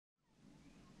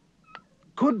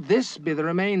Could this be the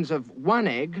remains of one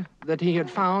egg that he had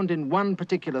found in one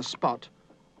particular spot,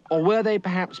 or were they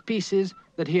perhaps pieces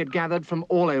that he had gathered from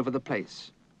all over the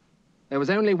place? There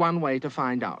was only one way to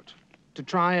find out, to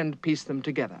try and piece them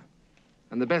together.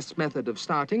 And the best method of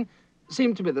starting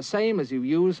seemed to be the same as you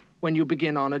use when you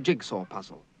begin on a jigsaw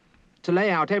puzzle, to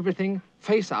lay out everything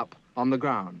face up on the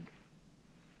ground.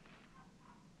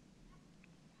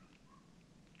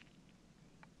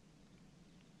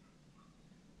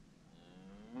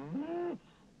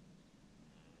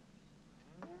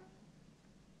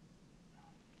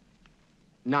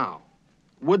 Now,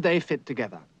 would they fit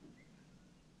together?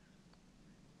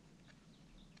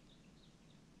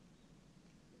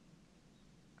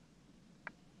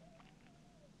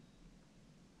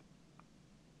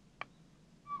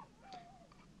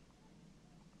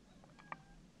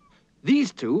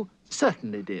 These two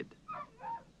certainly did.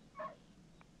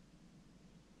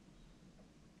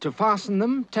 To fasten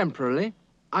them temporarily,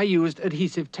 I used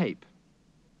adhesive tape.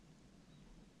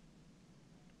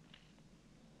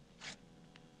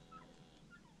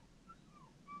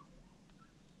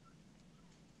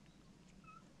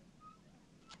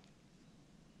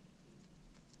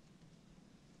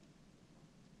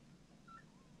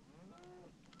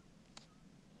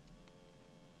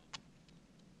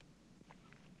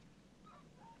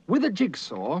 With a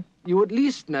jigsaw, you at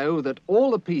least know that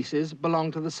all the pieces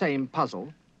belong to the same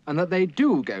puzzle and that they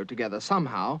do go together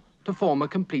somehow to form a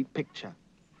complete picture.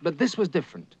 But this was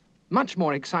different, much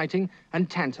more exciting and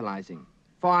tantalizing,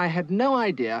 for I had no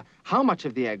idea how much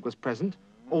of the egg was present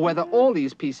or whether all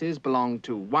these pieces belonged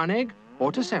to one egg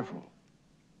or to several.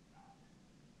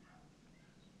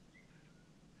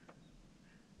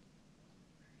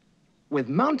 With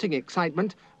mounting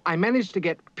excitement, I managed to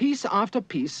get piece after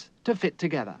piece to fit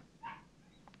together.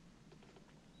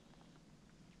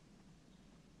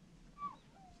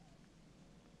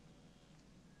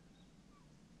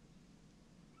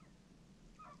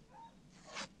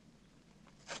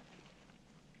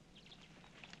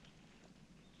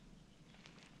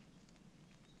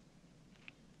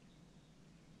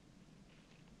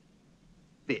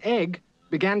 The egg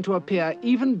began to appear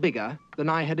even bigger than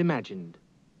I had imagined.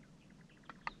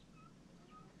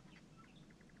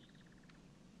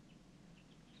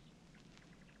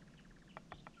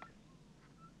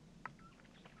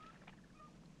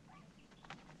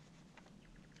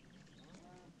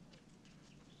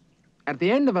 At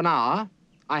the end of an hour,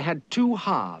 I had two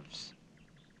halves.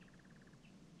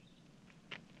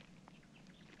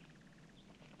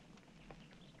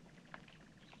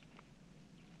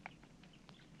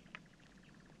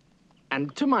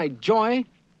 And to my joy,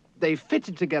 they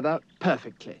fitted together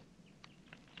perfectly.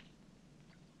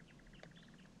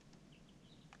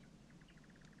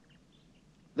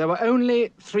 There were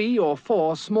only 3 or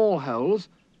 4 small holes,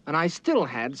 and I still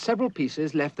had several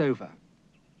pieces left over.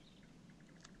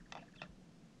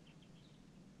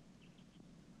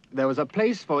 There was a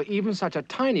place for even such a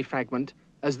tiny fragment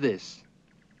as this.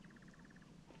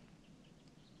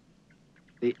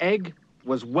 The egg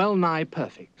was well nigh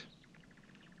perfect.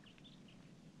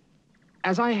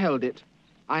 As I held it,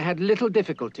 I had little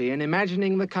difficulty in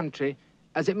imagining the country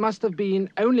as it must have been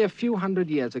only a few hundred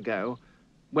years ago,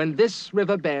 when this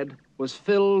riverbed was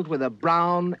filled with a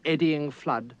brown, eddying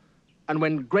flood, and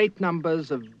when great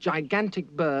numbers of gigantic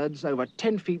birds over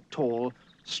 10 feet tall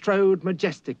strode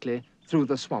majestically through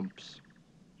the swamps.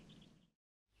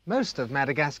 Most of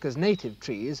Madagascar's native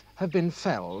trees have been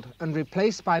felled and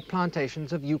replaced by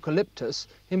plantations of eucalyptus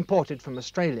imported from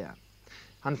Australia.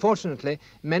 Unfortunately,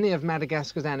 many of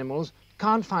Madagascar's animals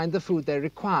can't find the food they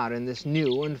require in this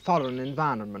new and foreign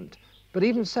environment. But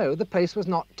even so, the place was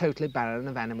not totally barren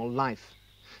of animal life.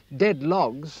 Dead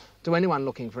logs, to anyone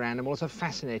looking for animals, are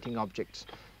fascinating objects.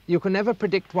 You can never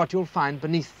predict what you'll find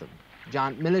beneath them.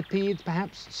 Giant millipedes,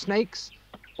 perhaps, snakes,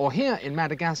 or here in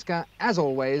Madagascar, as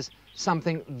always,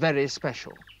 something very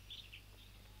special.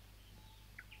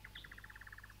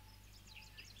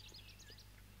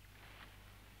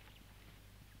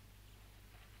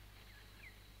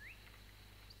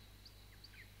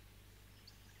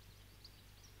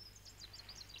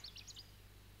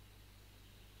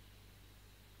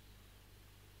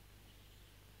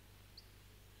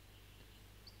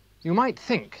 You might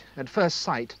think, at first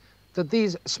sight, that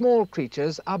these small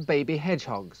creatures are baby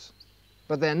hedgehogs.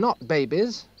 But they're not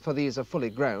babies, for these are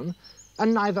fully grown,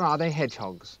 and neither are they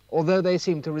hedgehogs, although they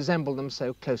seem to resemble them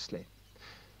so closely.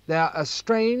 They are a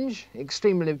strange,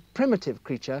 extremely primitive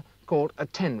creature called a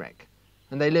tenrec,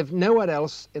 and they live nowhere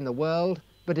else in the world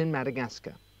but in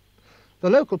Madagascar. The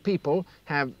local people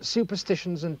have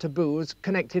superstitions and taboos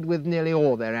connected with nearly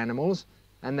all their animals,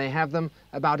 and they have them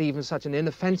about even such an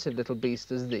inoffensive little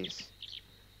beast as this.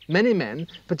 Many men,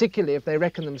 particularly if they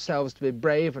reckon themselves to be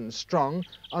brave and strong,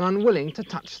 are unwilling to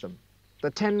touch them.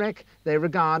 The tenrec they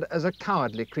regard as a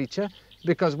cowardly creature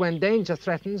because when danger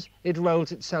threatens, it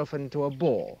rolls itself into a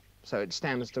ball. So it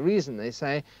stands to reason, they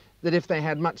say, that if they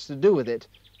had much to do with it,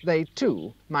 they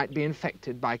too might be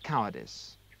infected by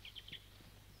cowardice.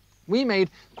 We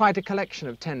made quite a collection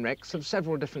of tenrecs of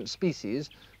several different species,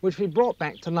 which we brought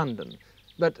back to London.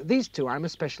 But these two I'm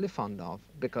especially fond of,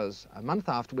 because a month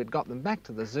after we'd got them back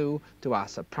to the zoo, to our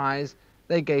surprise,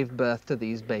 they gave birth to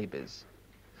these babies.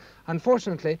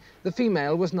 Unfortunately, the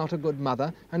female was not a good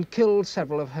mother and killed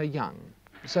several of her young,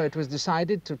 so it was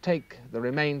decided to take the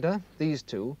remainder, these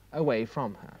two, away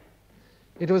from her.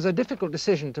 It was a difficult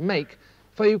decision to make,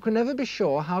 for you can never be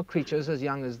sure how creatures as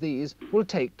young as these will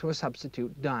take to a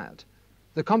substitute diet.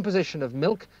 The composition of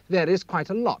milk varies quite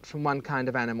a lot from one kind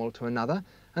of animal to another,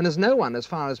 and as no one, as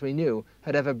far as we knew,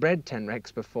 had ever bred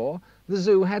tenrecs before, the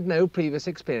zoo had no previous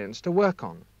experience to work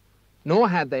on. Nor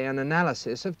had they an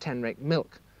analysis of tenrec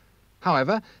milk.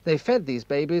 However, they fed these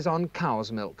babies on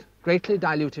cow's milk, greatly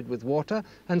diluted with water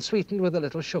and sweetened with a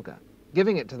little sugar,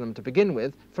 giving it to them to begin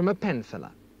with from a pen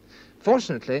filler.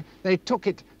 Fortunately, they took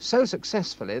it so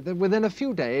successfully that within a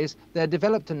few days they had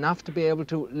developed enough to be able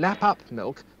to lap up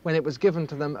milk when it was given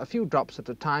to them a few drops at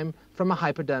a time from a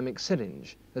hypodermic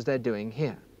syringe, as they're doing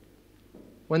here.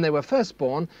 When they were first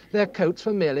born, their coats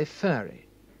were merely furry,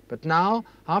 but now,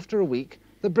 after a week,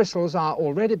 the bristles are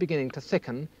already beginning to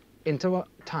thicken into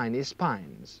tiny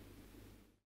spines.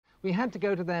 We had to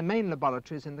go to their main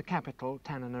laboratories in the capital,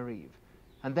 Tananarive,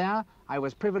 and there I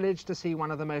was privileged to see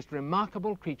one of the most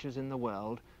remarkable creatures in the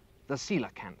world, the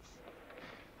coelacanth.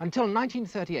 Until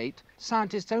 1938,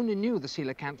 scientists only knew the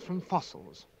coelacanth from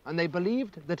fossils, and they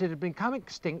believed that it had become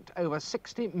extinct over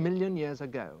 60 million years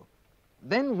ago.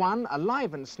 Then one,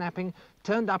 alive and snapping,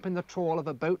 turned up in the trawl of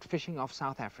a boat fishing off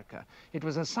South Africa. It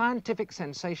was a scientific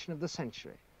sensation of the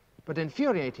century, but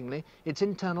infuriatingly, its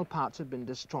internal parts had been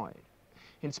destroyed.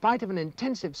 In spite of an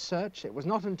intensive search, it was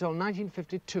not until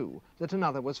 1952 that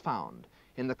another was found,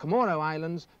 in the Comoro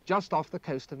Islands, just off the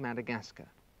coast of Madagascar.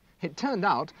 It turned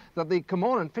out that the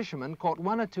Comoran fishermen caught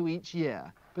one or two each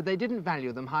year, but they didn't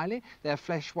value them highly. Their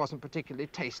flesh wasn't particularly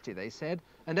tasty, they said,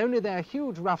 and only their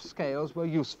huge rough scales were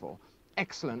useful,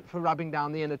 excellent for rubbing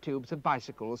down the inner tubes of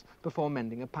bicycles before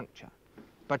mending a puncture.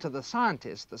 But to the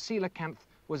scientists, the coelacanth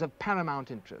was of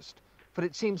paramount interest, for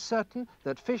it seems certain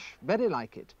that fish very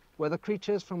like it were the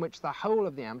creatures from which the whole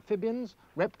of the amphibians,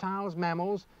 reptiles,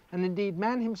 mammals, and indeed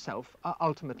man himself are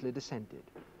ultimately descended.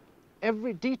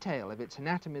 Every detail of its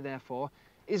anatomy, therefore,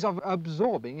 is of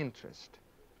absorbing interest.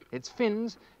 Its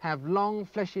fins have long,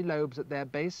 fleshy lobes at their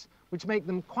base, which make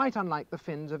them quite unlike the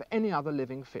fins of any other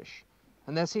living fish,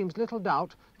 and there seems little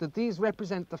doubt that these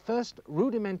represent the first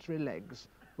rudimentary legs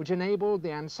which enabled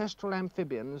the ancestral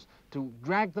amphibians to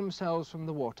drag themselves from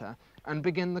the water and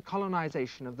begin the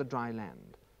colonization of the dry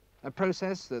land, a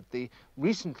process that the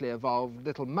recently evolved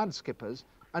little mud skippers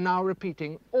are now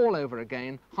repeating all over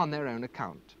again on their own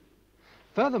account.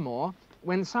 Furthermore,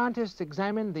 when scientists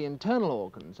examined the internal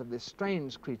organs of this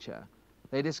strange creature,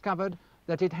 they discovered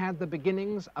that it had the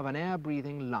beginnings of an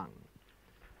air-breathing lung.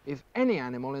 If any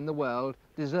animal in the world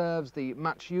deserves the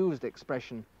much-used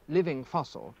expression living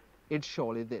fossil, it's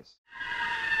surely this.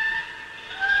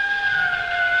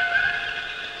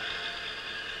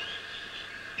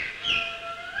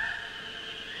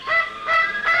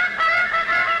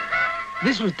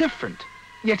 This was different,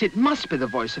 yet it must be the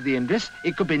voice of the Indris.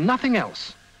 It could be nothing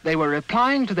else. They were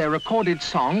replying to their recorded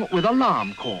song with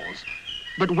alarm calls.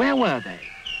 But where were they?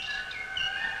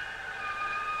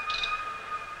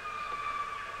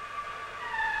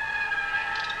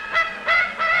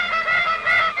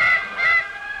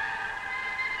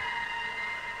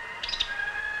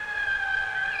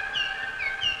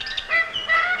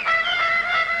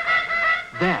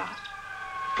 There,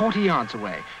 40 yards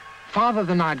away, farther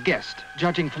than I'd guessed,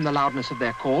 judging from the loudness of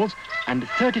their calls, and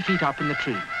 30 feet up in the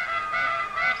tree.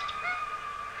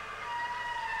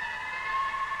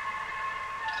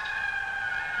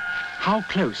 How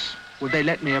close would they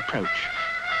let me approach?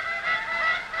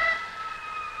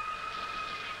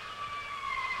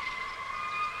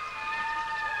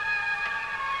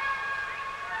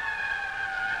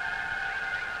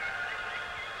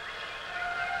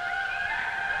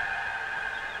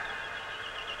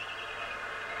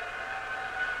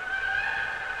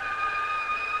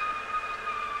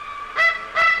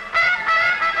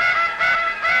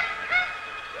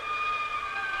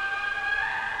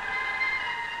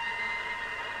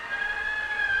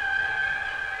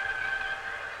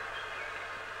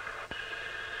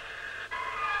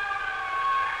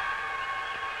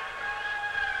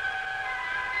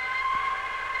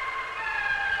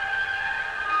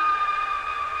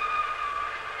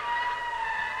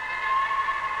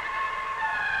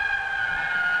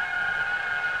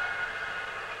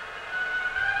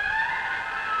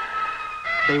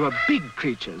 They were big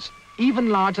creatures, even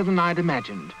larger than I'd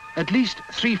imagined, at least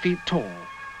 3 feet tall,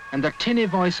 and the tinny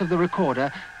voice of the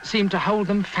recorder seemed to hold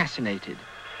them fascinated.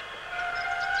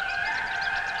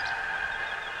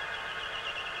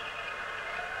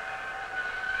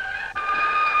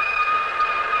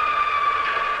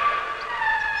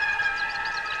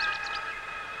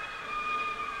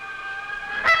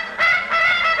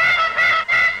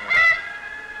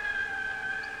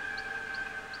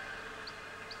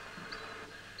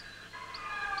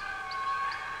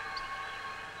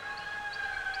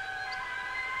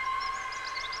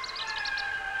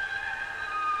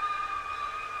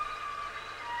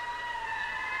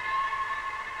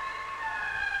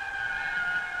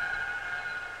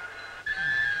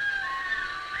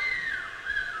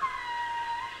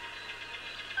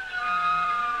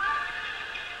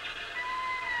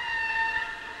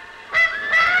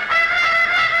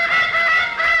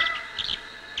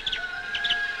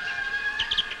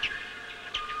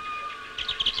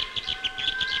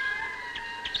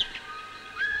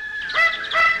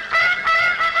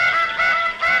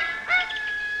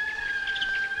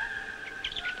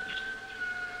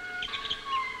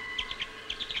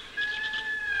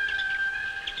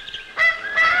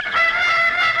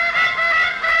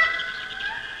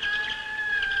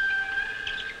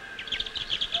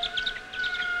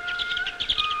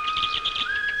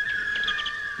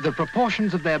 The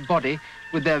proportions of their body,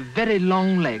 with their very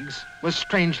long legs, were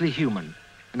strangely human,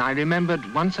 and I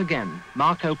remembered once again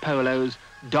Marco Polo's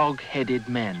dog-headed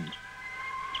men.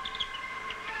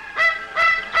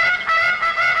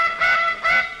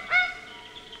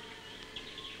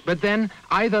 But then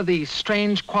either the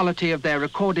strange quality of their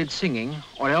recorded singing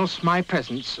or else my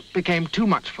presence became too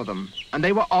much for them, and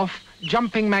they were off,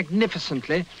 jumping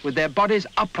magnificently with their bodies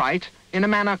upright in a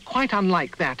manner quite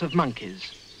unlike that of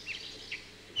monkeys.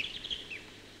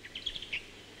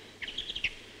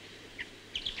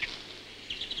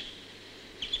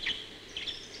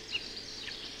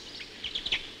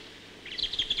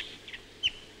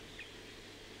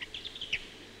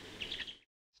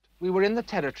 We were in the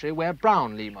territory where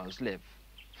brown lemurs live.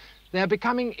 They are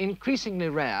becoming increasingly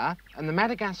rare, and the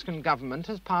Madagascar government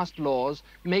has passed laws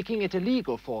making it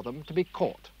illegal for them to be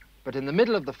caught. But in the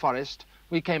middle of the forest,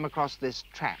 we came across this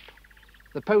trap.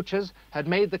 The poachers had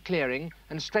made the clearing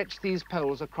and stretched these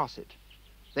poles across it.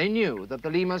 They knew that the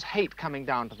lemurs hate coming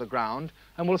down to the ground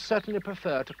and will certainly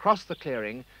prefer to cross the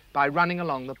clearing by running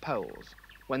along the poles.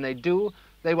 When they do,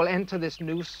 they will enter this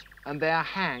noose and there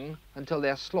hang until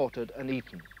they're slaughtered and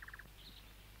eaten.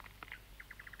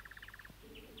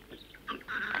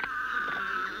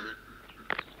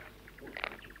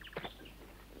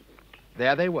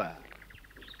 There they were.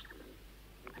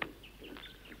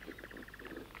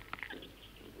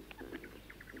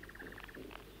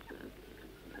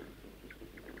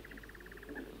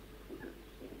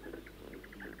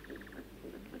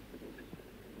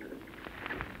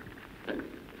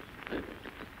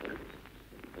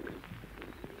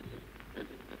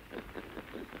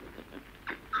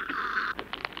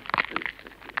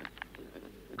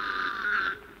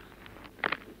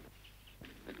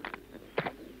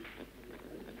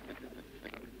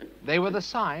 They were the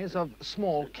size of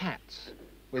small cats,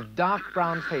 with dark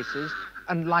brown faces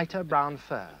and lighter brown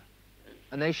fur,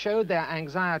 and they showed their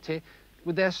anxiety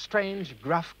with their strange,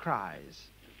 gruff cries.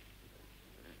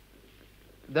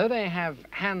 Though they have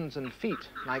hands and feet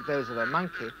like those of a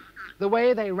monkey, the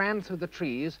way they ran through the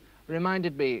trees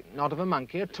reminded me not of a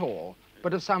monkey at all,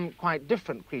 but of some quite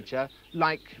different creature,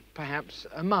 like perhaps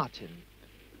a marten.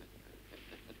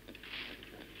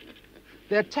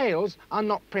 Their tails are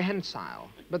not prehensile,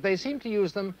 but they seem to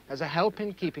use them as a help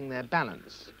in keeping their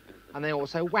balance, and they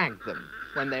also wagged them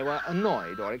when they were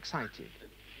annoyed or excited.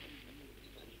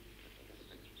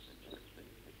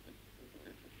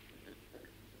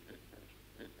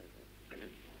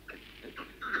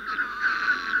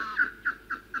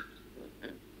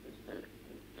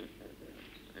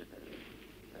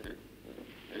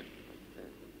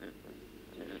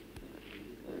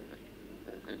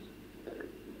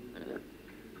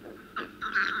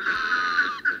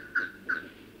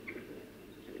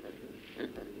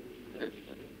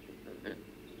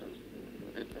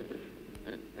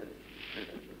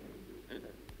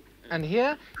 And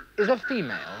here is a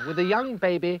female with a young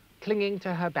baby clinging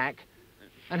to her back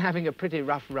and having a pretty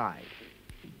rough ride.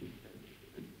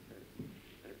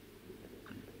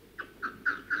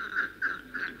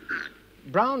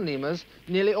 Brown lemurs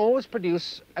nearly always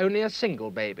produce only a single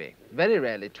baby, very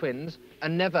rarely twins,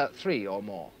 and never 3 or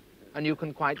more. And you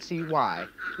can quite see why.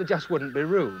 There just wouldn't be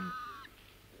room.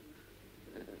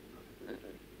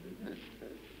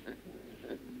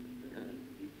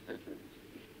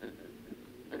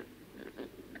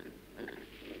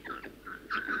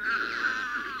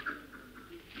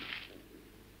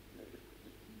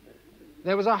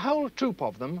 There was a whole troop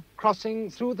of them crossing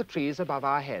through the trees above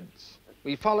our heads.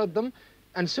 We followed them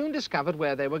and soon discovered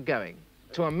where they were going,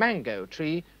 to a mango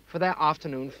tree for their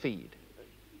afternoon feed.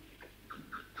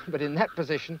 But in that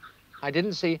position, I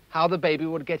didn't see how the baby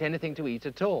would get anything to eat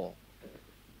at all.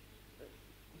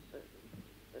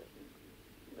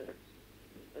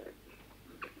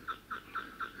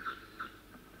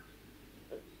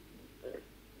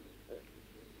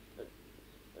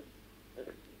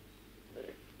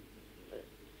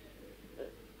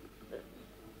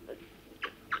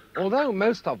 Although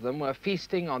most of them were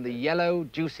feasting on the yellow,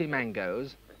 juicy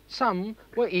mangoes, some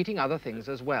were eating other things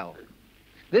as well.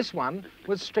 This one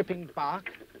was stripping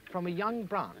bark from a young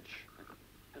branch.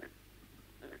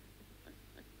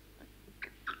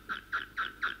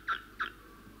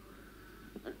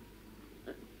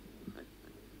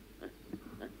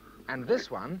 And this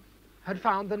one had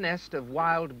found the nest of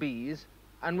wild bees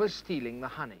and was stealing the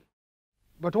honey.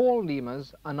 But all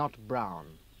lemurs are not brown,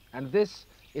 and this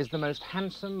is the most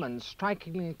handsome and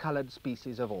strikingly coloured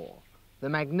species of all, the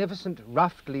magnificent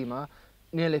ruffed lemur,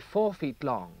 nearly 4 feet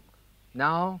long,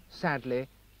 now, sadly,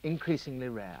 increasingly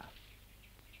rare.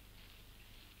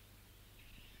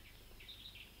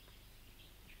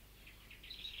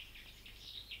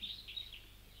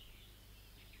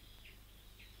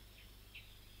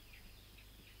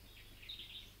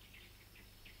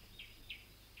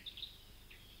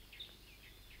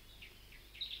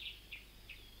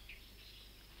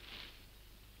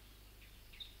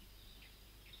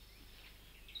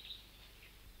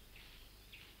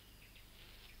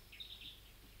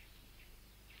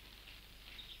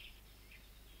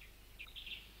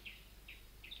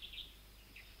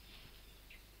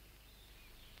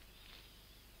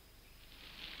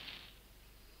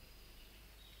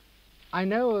 I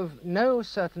know of no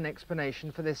certain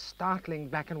explanation for this startling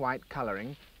black and white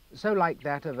colouring, so like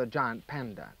that of a giant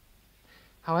panda.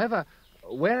 However,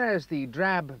 whereas the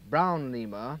drab brown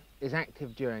lemur is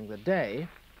active during the day,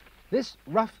 this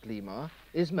ruffed lemur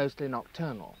is mostly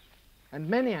nocturnal, and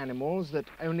many animals that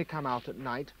only come out at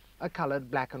night are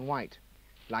coloured black and white,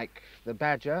 like the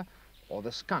badger or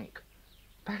the skunk,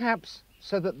 perhaps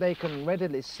so that they can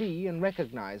readily see and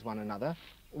recognise one another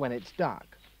when it's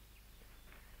dark.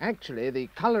 Actually, the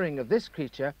colouring of this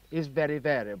creature is very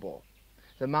variable.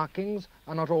 The markings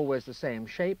are not always the same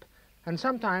shape, and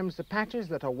sometimes the patches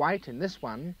that are white in this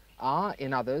one are,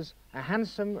 in others, a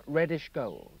handsome reddish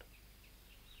gold.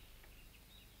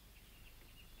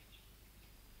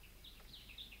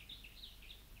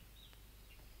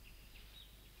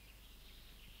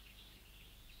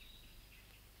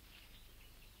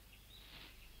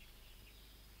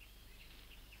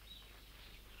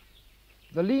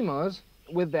 The lemurs,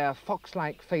 with their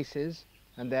fox-like faces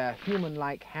and their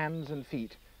human-like hands and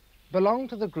feet, belong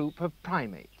to the group of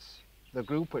primates, the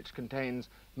group which contains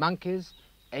monkeys,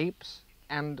 apes,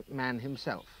 and man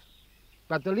himself.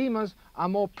 But the lemurs are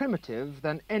more primitive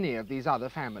than any of these other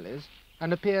families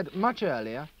and appeared much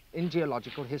earlier in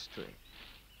geological history.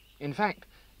 In fact,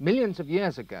 millions of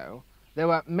years ago, there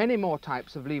were many more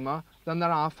types of lemur than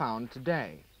there are found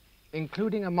today,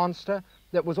 including a monster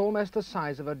that was almost the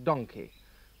size of a donkey,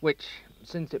 which,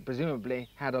 since it presumably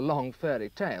had a long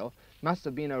furry tail, must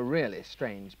have been a really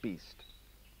strange beast.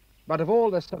 But of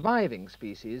all the surviving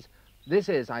species, this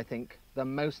is, I think, the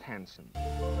most handsome.